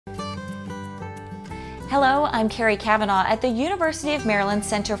Hello, I'm Carrie Cavanaugh at the University of Maryland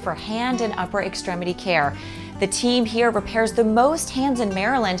Center for Hand and Upper Extremity Care. The team here repairs the most hands in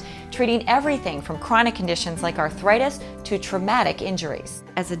Maryland, treating everything from chronic conditions like arthritis to traumatic injuries.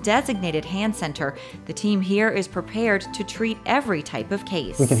 As a designated hand center, the team here is prepared to treat every type of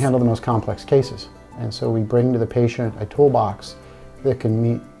case. We can handle the most complex cases, and so we bring to the patient a toolbox that can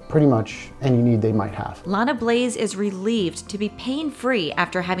meet pretty much any need they might have. Lana Blaze is relieved to be pain-free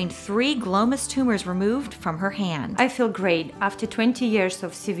after having 3 Glomus tumors removed from her hand. I feel great. After 20 years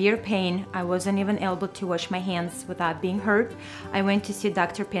of severe pain, I wasn't even able to wash my hands without being hurt. I went to see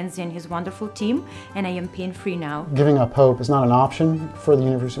Dr. Pensy and his wonderful team, and I am pain-free now. Giving up hope is not an option for the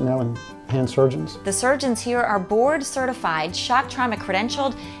University of Maryland hand surgeons. The surgeons here are board certified, shock trauma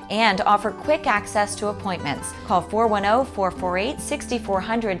credentialed, and offer quick access to appointments. Call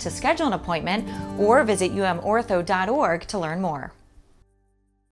 410-448-6400 to schedule an appointment or visit umortho.org to learn more.